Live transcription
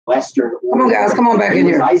Western. Come on, guys, come on back in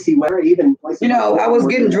here. Icy weather, even you know, I was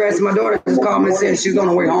getting dressed. My daughter just called me and said she's on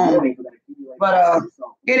her way home. But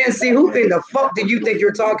NNC, who in the fuck do you think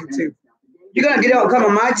you're talking to? You're gonna get up, come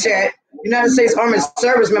on my chat. United States Army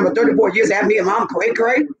service member, 34 years, have me and mom cray.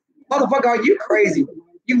 Motherfucker, are you crazy?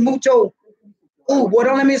 You mucho. Ooh, boy,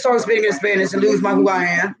 don't let me start speaking in Spanish and lose my who I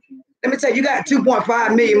am. Let me tell you, you got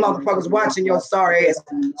 2.5 million motherfuckers watching your sorry ass.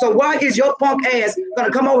 So why is your punk ass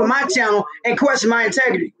gonna come over my channel and question my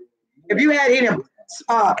integrity? If you had any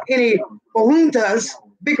kahuntas,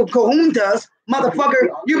 big kahuntas, motherfucker,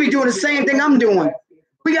 you be doing the same thing I'm doing.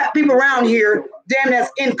 We got people around here, damn,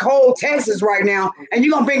 that's in cold Texas right now, and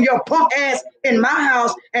you gonna bring your punk ass in my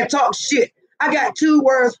house and talk shit. I got 2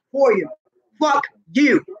 words for you. Fuck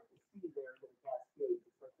you.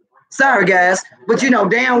 Sorry, guys, but you know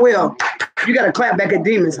damn well you gotta clap back at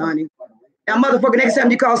demons, honey. Now, motherfucker, next time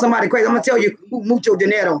you call somebody crazy, I'm gonna tell you who mucho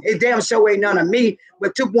dinero. His damn show ain't none of me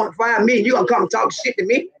with 2.5 million. You gonna come talk shit to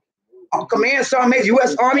me? Oh, Command Sergeant,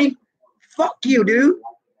 U.S. Army? Fuck you, dude.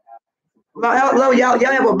 Well, hello, y'all.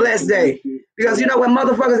 Y'all have a blessed day. Because you know when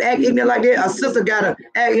motherfuckers act ignorant like that, a sister gotta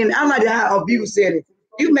act in. I like how Abuse said it.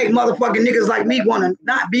 You make motherfucking niggas like me wanna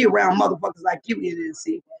not be around motherfuckers like you,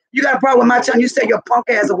 NNC. You got a problem with my channel, you stay your punk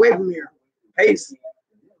ass away from here. Peace.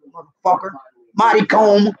 Motherfucker. Mighty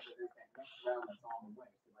comb.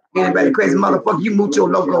 Anybody crazy motherfucker, you mucho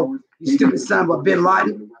loco. You stupid son of a Bin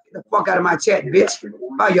Laden. Get the fuck out of my chat, bitch.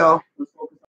 Bye, y'all.